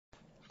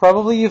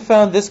Probably you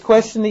found this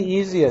question the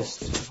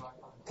easiest.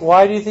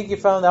 Why do you think you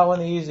found that one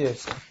the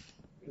easiest?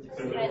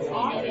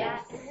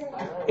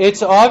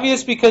 It's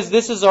obvious because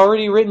this is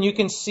already written. You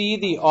can see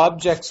the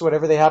objects,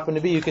 whatever they happen to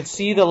be. You can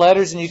see the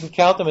letters and you can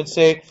count them and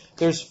say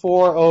there's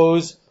 4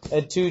 O's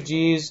and 2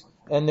 G's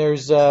and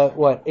there's,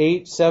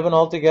 8, 7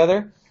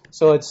 altogether?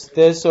 So it's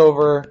this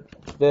over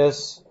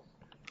this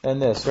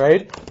and this,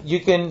 right? You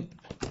can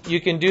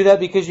do that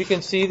because you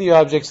can see the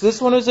objects.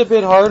 This one is a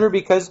bit harder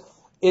because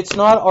it's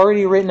not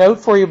already written out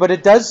for you, but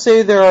it does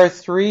say there are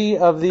 3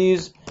 of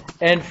these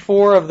and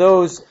 4 of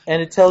those, and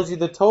it tells you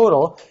the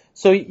total.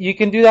 So you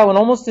can do that one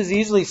almost as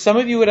easily. Some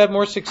of you would have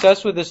more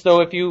success with this,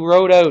 though, if you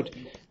wrote out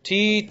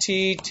T,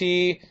 T,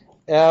 T,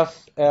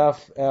 F,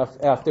 F, F,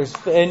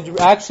 F. And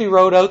actually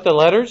wrote out the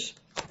letters,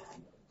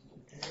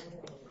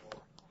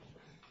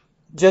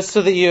 just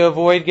so that you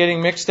avoid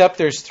getting mixed up.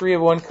 There's 3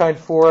 of one kind,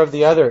 4 of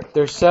the other.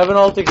 There's 7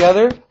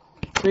 altogether,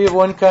 3 of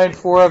one kind,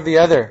 4 of the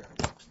other.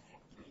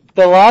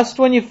 The last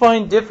one you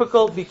find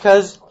difficult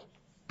because,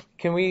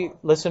 can we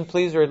listen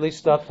please, or at least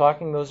stop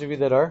talking, those of you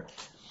that are?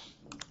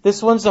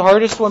 This one's the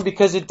hardest one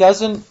because it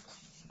doesn't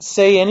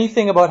say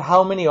anything about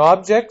how many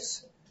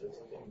objects.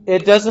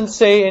 It doesn't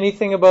say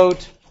anything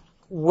about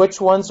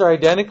which ones are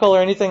identical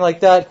or anything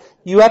like that.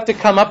 You have to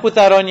come up with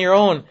that on your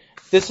own.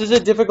 This is a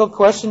difficult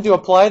question to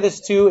apply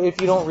this to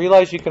if you don't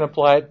realize you can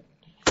apply it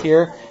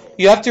here.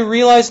 You have to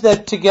realize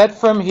that to get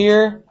from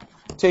here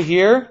to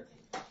here,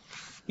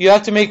 you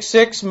have to make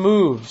 6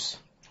 moves,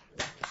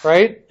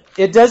 right?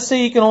 It does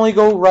say you can only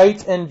go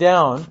right and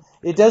down.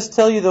 It does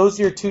tell you those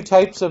are your 2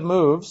 types of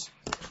moves.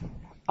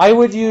 I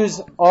would use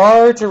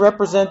R to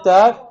represent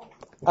that.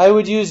 I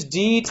would use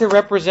D to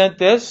represent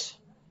this.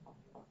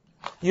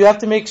 You have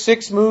to make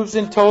 6 moves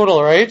in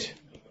total, right?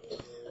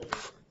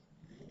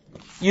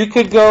 You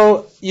could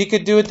do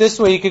it this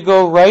way. You could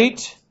go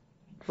right,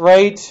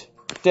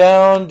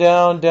 down,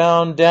 down,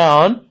 down,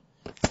 down.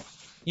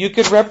 You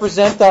could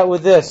represent that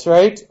with this,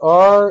 right?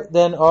 R,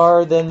 then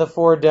the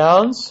 4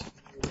 downs.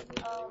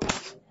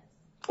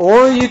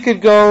 Or you could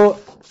go,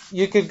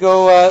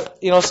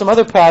 some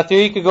other path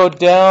here. You could go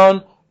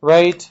down,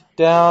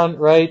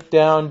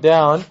 down,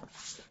 down.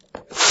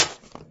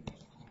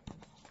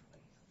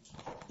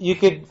 You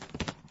could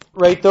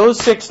write those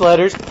 6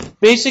 letters.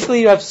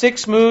 Basically, you have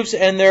 6 moves,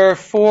 and there are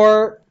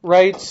 4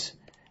 rights.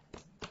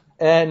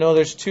 And no,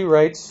 there's 2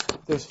 rights.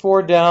 There's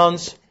 4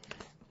 downs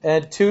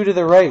and 2 to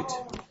the right.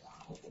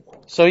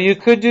 So you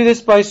could do this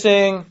by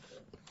saying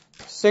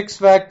 6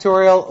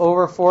 factorial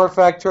over 4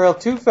 factorial,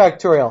 2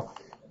 factorial.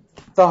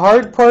 The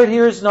hard part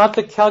here is not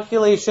the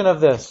calculation of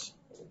this.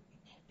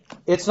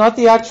 It's not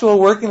the actual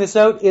working this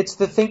out. It's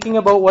the thinking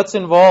about what's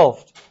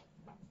involved.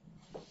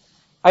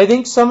 I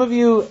think some of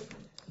you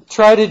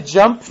try to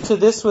jump to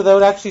this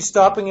without actually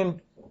stopping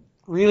and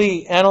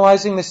really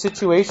analyzing the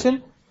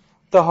situation.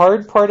 The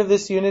hard part of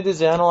this unit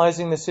is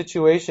analyzing the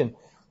situation.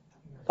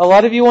 A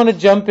lot of you want to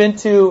jump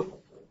into,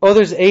 oh,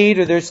 there's 8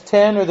 or there's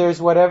 10 or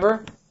there's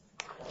whatever.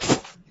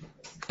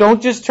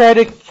 Don't just try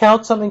to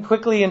count something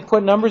quickly and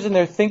put numbers in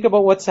there. Think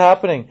about what's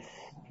happening.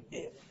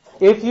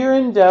 If you're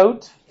in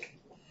doubt,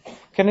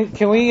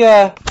 can we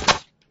write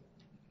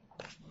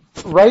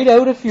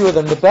out a few of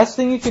them? The best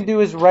thing you can do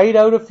is write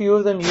out a few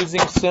of them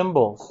using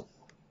symbols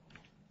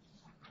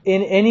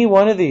in any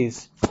one of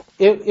these.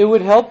 It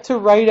would help to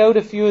write out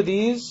a few of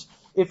these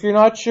if you're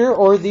not sure,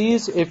 or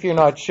these if you're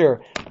not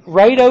sure.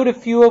 Write out a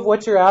few of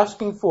what you're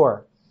asking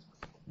for.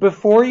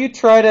 Before you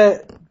try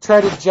to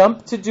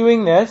jump to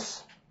doing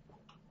this,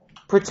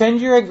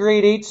 pretend you're a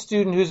grade 8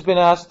 student who's been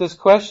asked this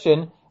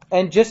question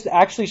and just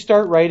actually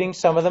start writing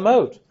some of them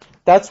out.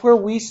 That's where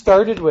we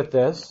started with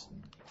this.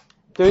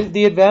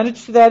 The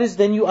advantage to that is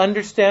then you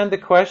understand the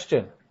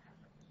question.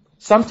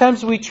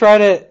 Sometimes we try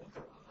to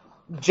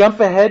jump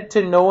ahead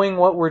to knowing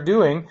what we're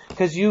doing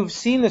because you've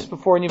seen this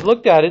before and you've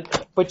looked at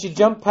it, but you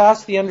jump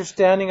past the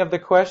understanding of the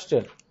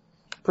question.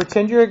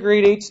 Pretend you're a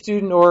grade 8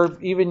 student or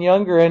even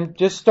younger and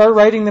just start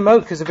writing them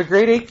out, because if a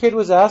grade 8 kid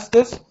was asked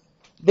this,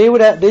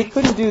 they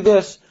couldn't do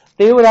this.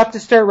 They would have to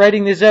start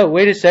writing these out.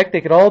 Wait a sec,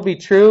 they could all be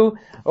true,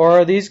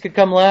 or these could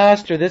come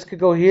last, or this could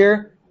go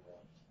here.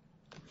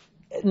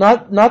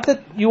 Not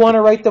that you want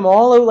to write them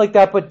all out like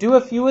that, but do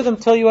a few of them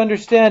till you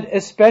understand,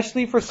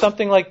 especially for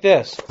something like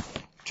this.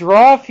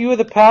 Draw a few of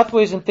the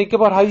pathways and think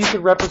about how you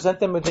could represent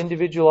them with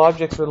individual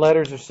objects or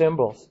letters or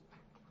symbols.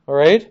 All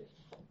right?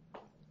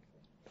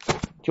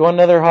 Do you want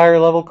another higher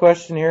level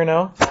question here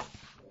now?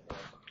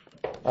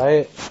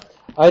 I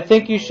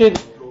think we should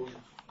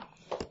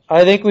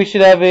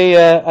have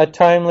a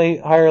timely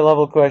higher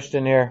level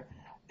question here.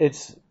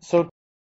 It's so